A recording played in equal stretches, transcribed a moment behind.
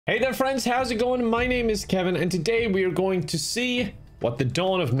Hey there friends, how's it going? My name is Kevin and today we are going to see what the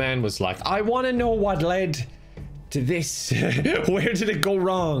dawn of man was like. I want to know what led to this. Where did it go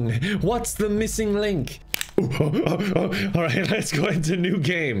wrong? What's the missing link? All right, let's go into new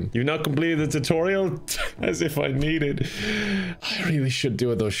game. You've not completed the tutorial? As if I needed. I really should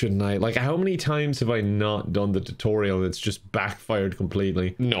do it though, shouldn't I? Like, how many times have I not done the tutorial and it's just backfired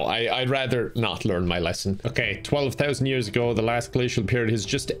completely? No, I'd rather not learn my lesson. Okay, 12,000 years ago, the last glacial period has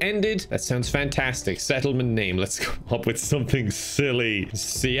just ended. That sounds fantastic. Settlement name. Let's come up with something silly.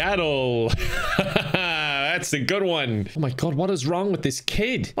 Seattle. That's a good one. Oh my god, what is wrong with this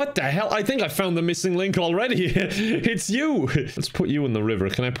kid? What the hell? I think I found the missing link already. It's you. Let's put you in the river.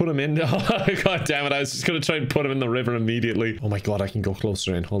 Can I put him in? Oh, god damn it. I was just gonna try and put him in the river immediately. Oh my god, I can go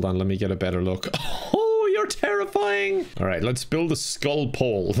closer in. Hold on, let me get a better look. Oh, you're terrifying. All right, let's build a skull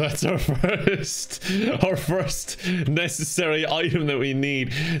pole. That's our first necessary item that we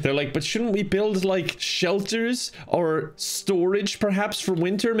need. They're like, but shouldn't we build like shelters or storage perhaps for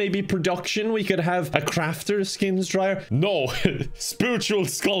winter? Maybe production. We could have a crafter, skins dryer. No. Spiritual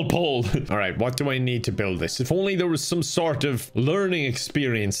skull pole. All right, what do I need to build this? If only there was some sort of learning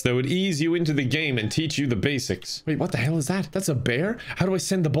experience that would ease you into the game and teach you the basics. Wait, what the hell is that? That's a bear? How do I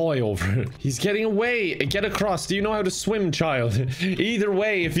send the boy over? He's getting away. Get across. Do you know how to swim, child? Either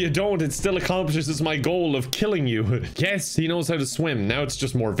way, if you don't, it still accomplishes my goal of killing you. Yes, he knows how to swim. Now it's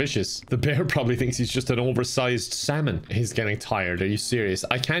just more vicious. The bear probably thinks he's just an oversized salmon. He's getting tired. Are you serious?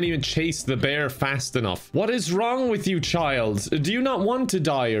 I can't even chase the bear fast enough. What is wrong with you, child? Do you not want to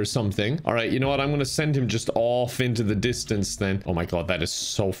die or something? All right, you know what? I'm going to send him just off into the distance then. Oh my god, that is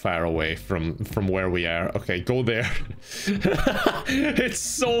so far away from where we are. Okay, go there. It's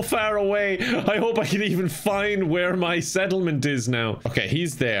so far away. I hope I can even find where my settlement is now. Okay,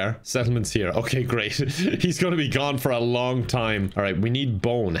 he's there. Settlement's here. Okay, great. He's gonna be gone for a long time. All right, we need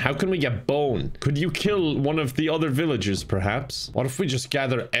bone. How can we get bone? Could you kill one of the other villagers, perhaps? What if we just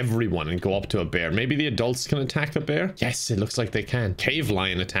gather everyone and go up to a bear? Maybe the adults can attack a bear? Yes, it looks like they can. Cave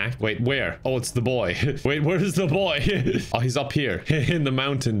lion attack. Wait, where? Oh, it's the boy. Wait, where is the boy? Oh, he's up here in the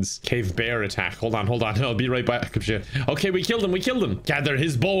mountains. Cave bear attack. Hold on, hold on. I'll be right back. Okay, we killed him. We killed him. Gather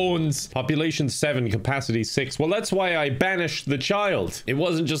his bones. Population 7, capacity 6. Well, that's why I banished the child. It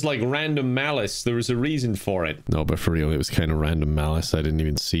wasn't just like random malice. There was a reason for it. No, but for real, it was kind of random malice. I didn't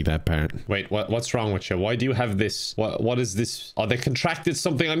even see that part. Wait, what's wrong with you? Why do you have this? What is this? Oh, they contracted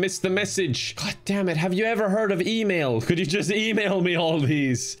something. I missed the message. God damn it. Have you ever heard of email? Could you just email me all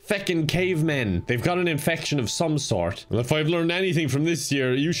these? Feckin' cavemen. They've got an infection of some sort. Well, if I've learned anything from this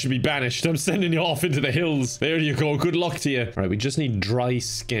year, you should be banished. I'm sending you off into the hills. There you go. Good luck to you. All right, we just need dry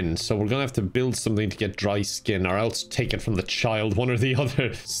skin. So we're gonna have to build something to get dry skin, or else take it from the child, one or the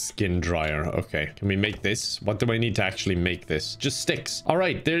other. Skin dryer. Okay, can we make this? What do I need to actually make this? Just sticks. All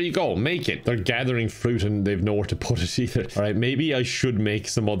right, there you go. Make it. They're gathering fruit and they've nowhere to put it either. All right, maybe I should make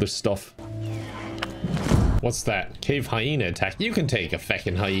some other stuff. What's that? Cave hyena attack. You can take a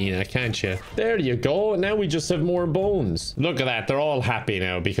feckin' hyena, can't you? There you go. Now we just have more bones. Look at that. They're all happy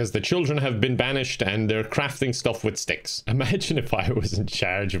now because the children have been banished and they're crafting stuff with sticks. Imagine if I was in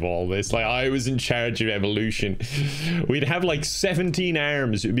charge of all this. Like, I was in charge of evolution. We'd have like 17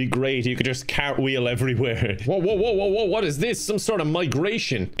 arms. It'd be great. You could just cartwheel everywhere. Whoa, whoa, whoa, whoa, whoa. What is this? Some sort of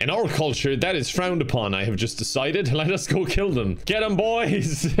migration. In our culture, that is frowned upon, I have just decided. Let us go kill them. Get them,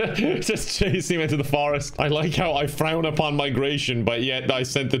 boys. Just chase him into the forest. I like how I frown upon migration, but yet I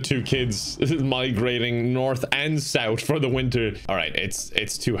sent the two kids migrating north and south for the winter. All right,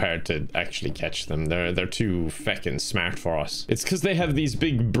 it's too hard to actually catch them. They're too feckin' smart for us. It's because they have these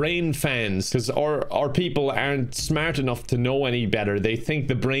big brain fans, because our people aren't smart enough to know any better. They think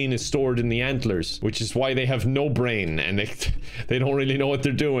the brain is stored in the antlers, which is why they have no brain and they don't really know what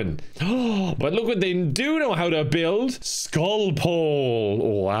they're doing. Oh, but look what they do know how to build. Skull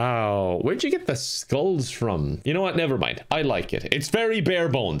pole. Wow. Where'd you get the skulls from? You know what? Never mind. I like it. It's very bare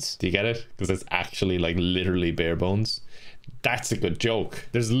bones. Do you get it? Because it's actually like literally bare bones. That's a good joke.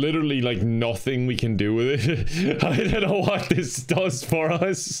 There's literally like nothing we can do with it. I don't know what this does for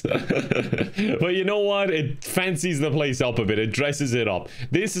us. But you know what? It fancies the place up a bit. It dresses it up.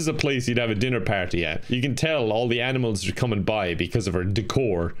 This is a place you'd have a dinner party at. You can tell all the animals are coming by because of our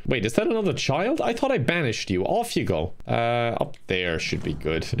decor. Wait, is that another child? I thought I banished you. Off you go. Up there should be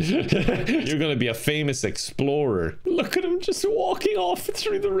good. You're gonna be a famous explorer. Look at him just walking off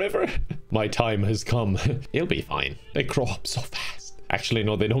through the river. My time has come. He'll be fine. They grow up so fast. Actually,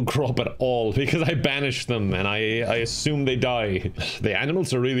 no, they don't grow up at all because I banished them and I assume they die. The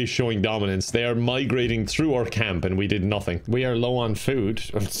animals are really showing dominance. They are migrating through our camp and we did nothing. We are low on food.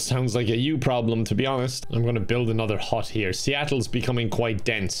 It sounds like a you problem, to be honest. I'm going to build another hut here. Seattle's becoming quite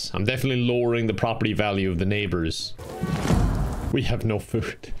dense. I'm definitely lowering the property value of the neighbors. We have no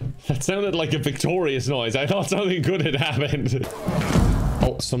food. That sounded like a victorious noise. I thought something good had happened.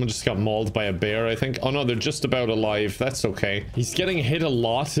 Oh, someone just got mauled by a bear, I think. Oh no, they're just about alive. That's okay. He's getting hit a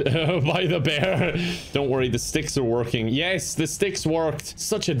lot by the bear. Don't worry, the sticks are working. Yes, the sticks worked.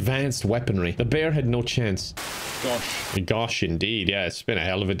 Such advanced weaponry. The bear had no chance. Gosh, indeed. Yeah, it's been a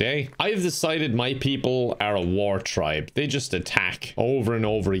hell of a day. I've decided my people are a war tribe. They just attack over and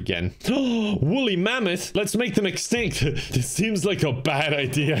over again. Woolly mammoth. Let's make them extinct. This seems like a bad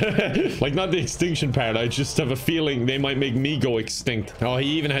idea. Like, not the extinction part. I just have a feeling they might make me go extinct. Oh,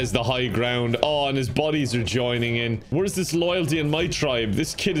 he even has the high ground. Oh, and his buddies are joining in. Where's this loyalty in my tribe?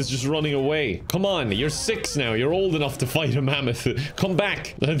 This kid is just running away. Come on, you're 6 now. You're old enough to fight a mammoth. Come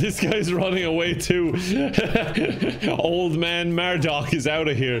back. This guy's running away too. Old man Marduk is out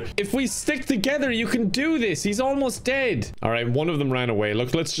of here. If we stick together, you can do this. He's almost dead. All right, one of them ran away.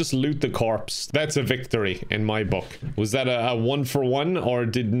 Look, let's just loot the corpse. That's a victory in my book. Was that a 1-for-1 or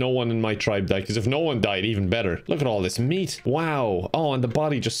did no one in my tribe die? Because if no one died, even better. Look at all this meat. Wow. Oh, and the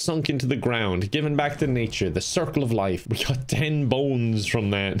body just sunk into the ground, given back to nature, the circle of life. We got 10 bones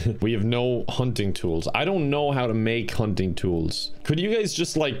from that. We have no hunting tools. I don't know how to make hunting tools. Could you guys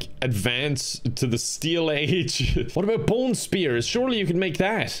just like advance to the steel age? What about bone spears? Surely you can make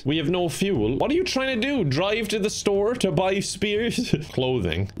that. We have no fuel. What are you trying to do? Drive to the store to buy spears?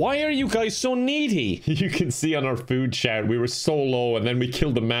 Clothing. Why are you guys so needy? You can see on our food chart, we were so low and then we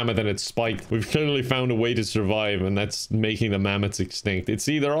killed the mammoth and it spiked. We've clearly found a way to survive and that's making the mammoths extinct. It's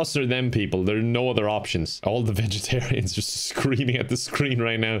either us or them, people. There are no other options. All the vegetarians just screaming at the screen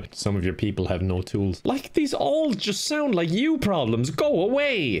right now. Some of your people have no tools. Like, these all just sound like you problems. Go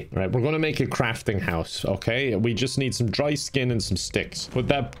away. All right, we're going to make a crafting house, okay? We just need some dry skin and some sticks. Put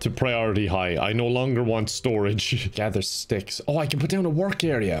that to priority high. I no longer want storage. Gather sticks. Oh, I can put down a work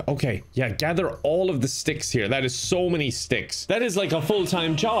area. Okay, yeah, gather all of the sticks here. That is so many sticks. That is like a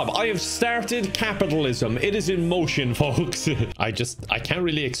full-time job. I have started capitalism. It is in motion, folks. I can't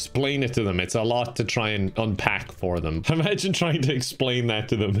really explain it to them. It's a lot to try and unpack for them. Imagine trying to explain that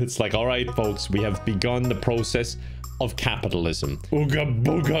to them. It's like, all right, folks, we have begun the process of capitalism. Ooga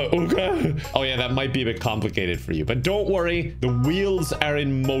booga ooga. Oh yeah, that might be a bit complicated for you, but don't worry, the wheels are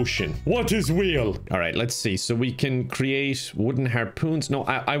in motion. What is wheel? All right, let's see. So we can create wooden harpoons. No,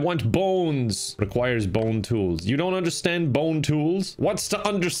 I want bones. Requires bone tools. You don't understand bone tools? What's to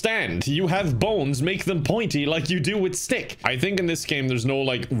understand? You have bones, make them pointy like you do with stick. I think in this game there's no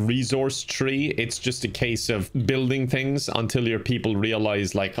like resource tree. It's just a case of building things until your people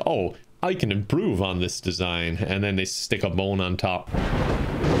realize like, oh, I can improve on this design, and then they stick a bone on top.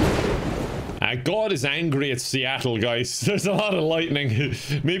 God is angry at Seattle, guys. There's a lot of lightning.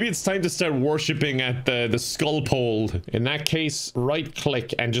 Maybe it's time to start worshipping at the skull pole. In that case, right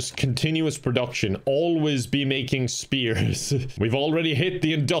click and just continuous production. Always be making spears. We've already hit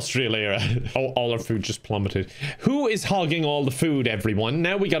the industrial era. Oh, all our food just plummeted. Who is hogging all the food, everyone?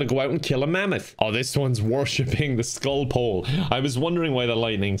 Now we gotta go out and kill a mammoth. Oh, this one's worshipping the skull pole. I was wondering why the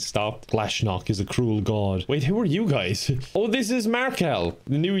lightning stopped. Glashnock is a cruel god. Wait, who are you guys? Oh, this is Markel.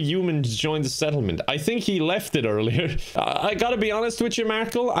 The new humans joined the settlement. I think he left it earlier. I gotta be honest with you,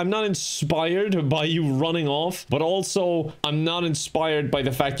 Markel. I'm not inspired by you running off, but also I'm not inspired by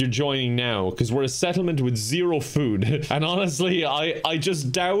the fact you're joining now, because we're a settlement with 0 food. And honestly, I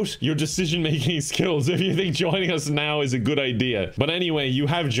just doubt your decision-making skills if you think joining us now is a good idea. But anyway, you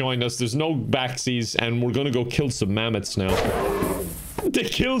have joined us. There's no backsies, and we're gonna go kill some mammoths now. They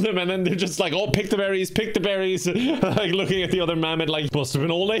killed him and then they're just like, oh, pick the berries, pick the berries. Like looking at the other mammoth like, must have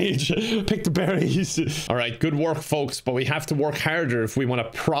been old age. Pick the berries. All right, good work, folks, but we have to work harder if we want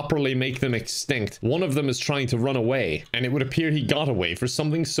to properly make them extinct. One of them is trying to run away, and it would appear he got away. For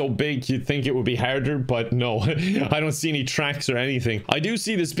something so big, you'd think it would be harder, but no. I don't see any tracks or anything. I do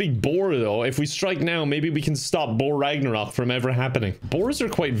see this big boar, though. If we strike now, maybe we can stop Boar Ragnarok from ever happening. Boars are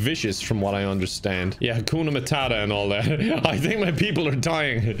quite vicious, from what I understand. Yeah, Hakuna Matata and all that. I think my people are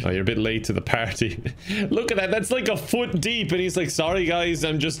dying. Oh, you're a bit late to the party. Look at that. That's like a foot deep. And he's like, sorry, guys.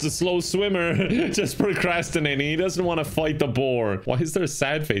 I'm just a slow swimmer. Just procrastinating. He doesn't want to fight the boar. Why is there a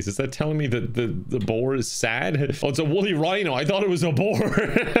sad face? Is that telling me that the boar is sad? Oh, it's a woolly rhino. I thought it was a boar.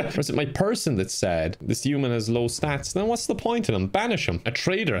 Or is it my person that's sad? This human has low stats. Then what's the point in him? Banish him. A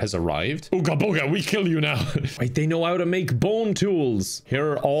trader has arrived. Ooga booga. We kill you now. Wait, they know how to make bone tools.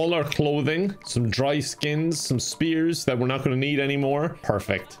 Here are all our clothing. Some dry skins. Some spears that we're not going to need anymore. more?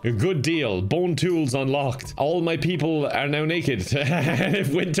 Perfect. A good deal. Bone tools unlocked. All my people are now naked.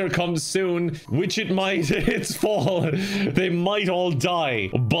 If winter comes soon, which it might, it's fall, they might all die.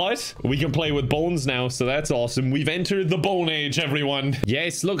 But we can play with bones now, so that's awesome. We've entered the Bone Age, everyone.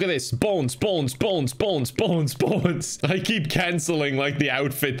 Yes, look at this. Bones, bones, bones, bones, bones, bones. I keep canceling like the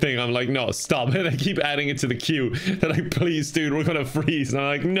outfit thing. I'm like, no, stop. And I keep adding it to the queue. They're like, please, dude, we're gonna freeze. And I'm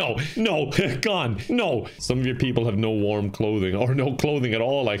like, no, no, gone, no. Some of your people have no warm clothing, or no clothing at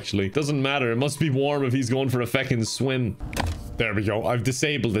all, actually. Doesn't matter. It must be warm if he's going for a feckin' swim. There we go. I've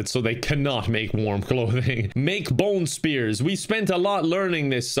disabled it so they cannot make warm clothing. Make bone spears. We spent a lot learning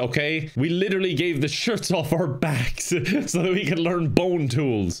this, okay? We literally gave the shirts off our backs so that we could learn bone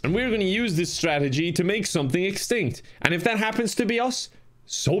tools. And we're going to use this strategy to make something extinct. And if that happens to be us,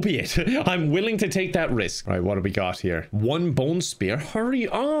 so be it. I'm willing to take that risk. All right, what do we got here? One bone spear. Hurry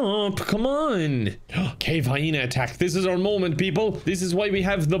up. Come on. Cave hyena attack. This is our moment, people. This is why we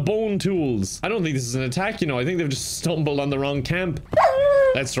have the bone tools. I don't think this is an attack, you know. I think they've just stumbled on the wrong camp.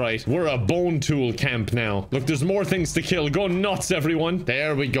 That's right. We're a bone tool camp now. Look, there's more things to kill. Go nuts, everyone.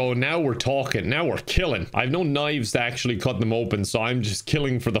 There we go. Now we're talking. Now we're killing. I have no knives to actually cut them open, so I'm just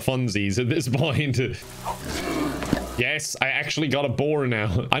killing for the funsies at this point. Yes, I actually got a boar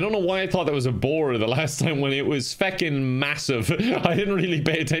now. I don't know why I thought that was a boar the last time when it was feckin' massive. I didn't really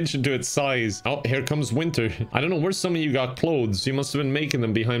pay attention to its size. Oh, here comes winter. I don't know where some of you got clothes. You must have been making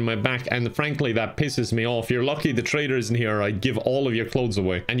them behind my back. And frankly, that pisses me off. You're lucky the trader isn't here. I'd give all of your clothes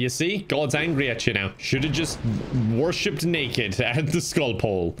away. And you see, God's angry at you now. Should have just worshipped naked at the skull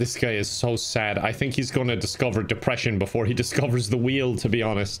pole. This guy is so sad. I think he's going to discover depression before he discovers the wheel, to be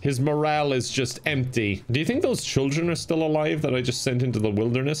honest. His morale is just empty. Do you think those children are still alive that I just sent into the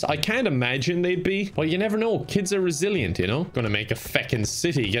wilderness? I can't imagine they'd be. Well, you never know. Kids are resilient, you know? Gonna make a feckin'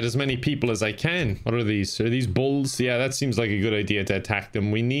 city. Get as many people as I can. What are these? Are these bulls? Yeah, that seems like a good idea to attack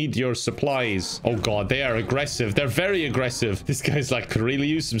them. We need your supplies. Oh god, they are aggressive. They're very aggressive. This guy's like, could really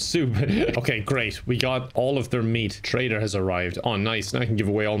use some soup. Okay, great. We got all of their meat. Trader has arrived. Oh, nice. Now I can give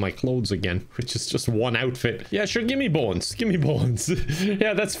away all my clothes again, which is just one outfit. Yeah, sure. Give me bones. Give me bones.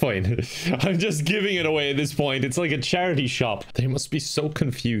 Yeah, that's fine. I'm just giving it away at this point. It's like a charity shop. They must be so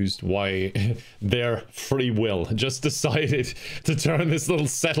confused why their free will just decided to turn this little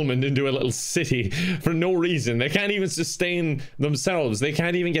settlement into a little city for no reason. They can't even sustain themselves. They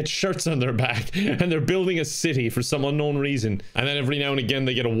can't even get shirts on their back, and they're building a city for some unknown reason. And then every now and again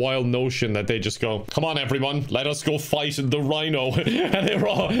they get a wild notion that they just go, come on everyone, let us go fight the rhino.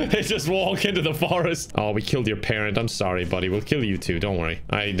 And they just walk into the forest. Oh, we killed your parent. I'm sorry, buddy. We'll kill you too. Don't worry.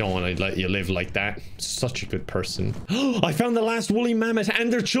 I don't want to let you live like that. Such a good person. I found the last woolly mammoth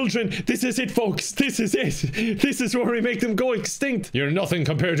and their children. This is it, folks. This is it. This is where we make them go extinct. You're nothing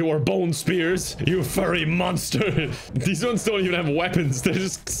compared to our bone spears, you furry monster. These ones don't even have weapons. They're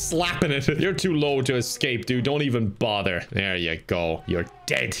just slapping it. You're too low to escape, dude. Don't even bother. There you go. You're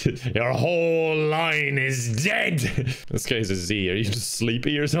dead. Your whole line is dead. This guy's a Z. Are you just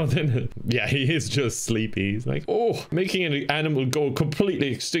sleepy or something? Yeah, he is just sleepy. He's like, oh, making an animal go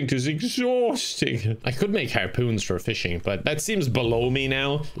completely extinct is exhausting. I could make harpoons for fishing, but that seems below me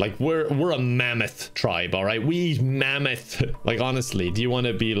now. Like, we're a mammoth tribe, all right? We eat mammoth. Like, honestly, do you want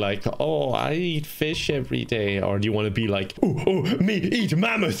to be like, oh, I eat fish every day? Or do you want to be like, oh, me eat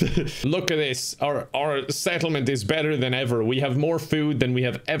mammoth? Look at this. Our settlement is better than ever. We have more food than we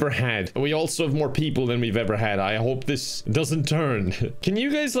have ever had. We also have more people than we've ever had. I hope this doesn't turn. Can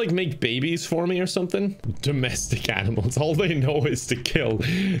you guys like make babies for me or something? Domestic animals. All they know is to kill.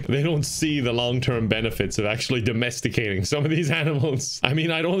 They don't see the long-term benefits of actually domesticating some of these animals. I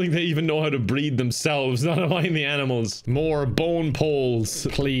mean, I don't think they even know how to breed themselves, not mind the animals. More bone poles,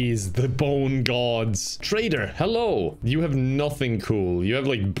 please. The bone gods. Trader, hello. You have nothing cool. You have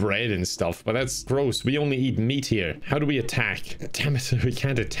like bread and stuff, but that's gross. We only eat meat here. How do we attack? Damn it, we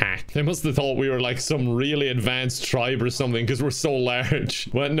can't attack. They must have thought we were like some really advanced tribe or something because we're so large.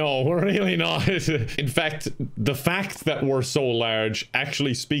 But no, we're really not. In fact, the fact that we're so large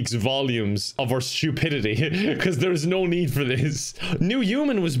actually speaks volumes of our stupidity because there's no need for this. New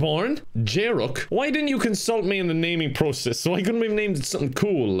human was born. Jeruk. Why didn't you consult me in the naming process so I couldn't have named it something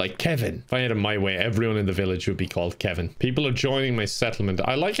cool like Kevin? If I had it my way, everyone in the village would be called Kevin. People are joining my settlement.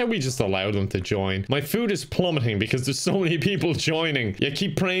 I like how we just allow them to join. My food is plummeting because there's so many people joining. praying. Yeah,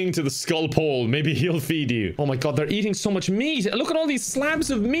 keep praying to the skull pole. Maybe he'll feed you. Oh my god, they're eating so much meat. Look at all these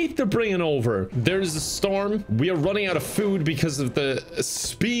slabs of meat they're bringing over. There's a storm. We are running out of food because of the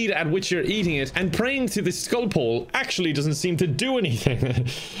speed at which you're eating it. And praying to the skull pole actually doesn't seem to do anything.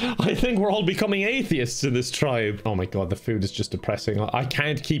 I think we're all becoming atheists in this tribe. Oh my god, the food is just depressing. I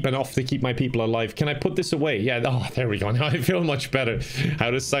can't keep enough to keep my people alive. Can I put this away? Yeah, oh, there we go. Now I feel much better.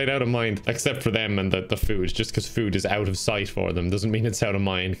 Out of sight, out of mind. Except for them and the food. Just because food is out of sight for them doesn't mean it's out of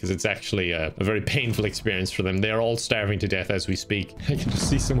mind, because it's actually a very painful experience for them. They are all starving to death as we speak. I can just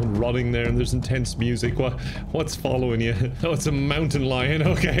see someone running there and there's intense music. What's following you? Oh, it's a mountain lion.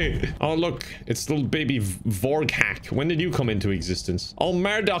 Okay. Oh, look. It's little baby Vorghak. When did you come into existence? Oh,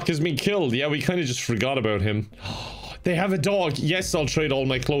 Marduk has been killed. Yeah, we kind of just forgot about him. They have a dog. Yes, I'll trade all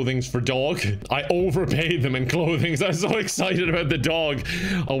my clothing for dog. I overpaid them in clothing. I'm so excited about the dog.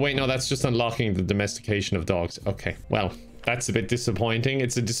 Oh, wait, no, that's just unlocking the domestication of dogs. Okay, well, that's a bit disappointing.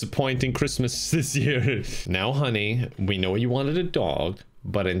 It's a disappointing Christmas this year. Now, honey, we know you wanted a dog,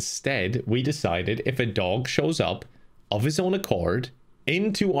 but instead we decided if a dog shows up of his own accord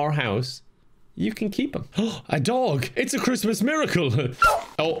into our house, you can keep him. A dog! It's a Christmas miracle!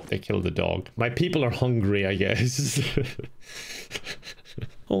 Oh, they killed the dog. My people are hungry, I guess.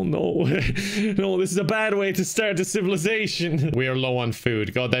 Oh no. No, this is a bad way to start a civilization. We are low on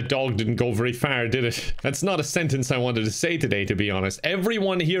food. God, that dog didn't go very far, did it? That's not a sentence I wanted to say today, to be honest.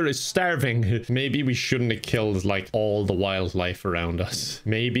 Everyone here is starving. Maybe we shouldn't have killed, like, all the wildlife around us.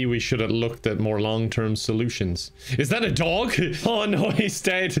 Maybe we should have looked at more long-term solutions. Is that a dog? Oh no, he's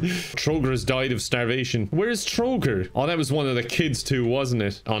dead. Troger has died of starvation. Where's Troger? Oh, that was one of the kids too, wasn't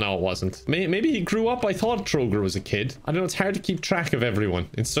it? Oh no, it wasn't. Maybe he grew up. I thought Troger was a kid. I don't know, it's hard to keep track of everyone.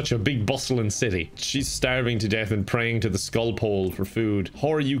 It's such a big bustling city. She's starving to death and praying to the skull pole for food.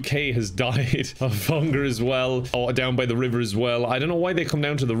 Horror UK has died of hunger as well. Oh, down by the river as well. I don't know why they come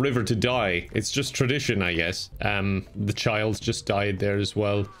down to the river to die. It's just tradition, I guess. The child just died there as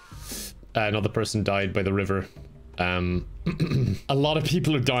well. Another person died by the river. A lot of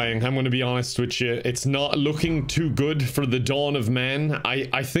people are dying. I'm going to be honest with you. It's not looking too good for the dawn of man.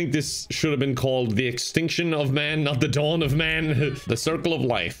 I think this should have been called the extinction of man, not the dawn of man. The circle of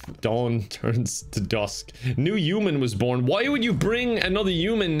life. Dawn turns to dusk. New human was born. Why would you bring another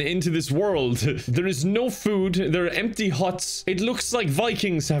human into this world? There is no food. There are empty huts. It looks like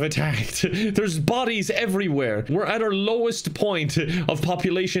Vikings have attacked. There's bodies everywhere. We're at our lowest point of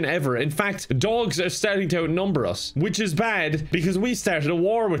population ever. In fact, dogs are starting to outnumber us, which is bad because we started a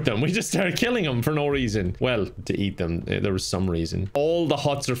war with them. We just started killing them for no reason. Well, to eat them, there was some reason. All the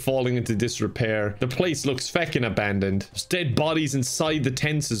huts are falling into disrepair. The place looks feckin' abandoned. There's dead bodies inside the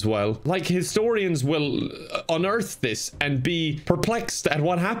tents as well. Like, historians will unearth this and be perplexed at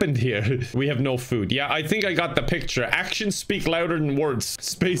what happened here. We have no food. Yeah, I think I got the picture. Actions speak louder than words.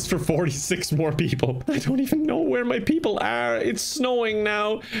 Space for 46 more people. I don't even know where my people are. It's snowing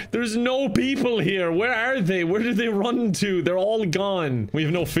now. There's no people here. Where are they? Where did they run to? They're all gone. We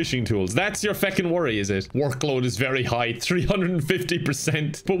have no fishing tools. That's your feckin' worry, is it? Workload is very high,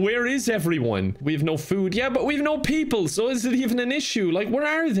 350%. But where is everyone? We have no food. Yeah, but we have no people. So is it even an issue? Like, where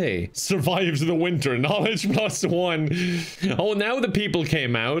are they? Survived the winter. Knowledge +1. Oh, now the people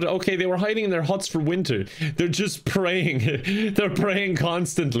came out. Okay, they were hiding in their huts for winter. They're just praying. They're praying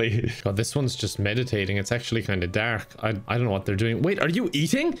constantly. God, this one's just meditating. It's actually kind of dark. I don't know what they're doing. Wait, are you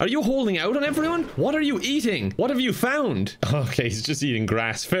eating? Are you holding out on everyone? What are you eating? What have you found? Okay, he's just eating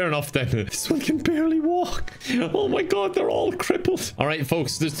grass. Fair enough then. This one can barely walk. Oh my god, they're all crippled. All right,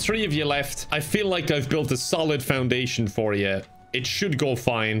 folks, there's 3 of you left. I feel like I've built a solid foundation for you. It should go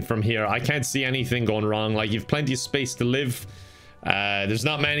fine from here. I can't see anything going wrong. Like, you've plenty of space to live. There's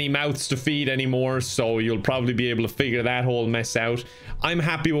not many mouths to feed anymore, so you'll probably be able to figure that whole mess out. I'm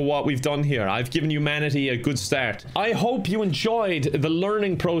happy with what we've done here. I've given humanity a good start. I hope you enjoyed the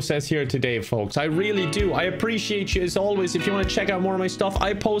learning process here today, folks. I really do. I appreciate you as always. If you want to check out more of my stuff,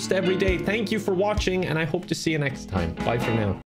 I post every day. Thank you for watching, and I hope to see you next time. Bye for now.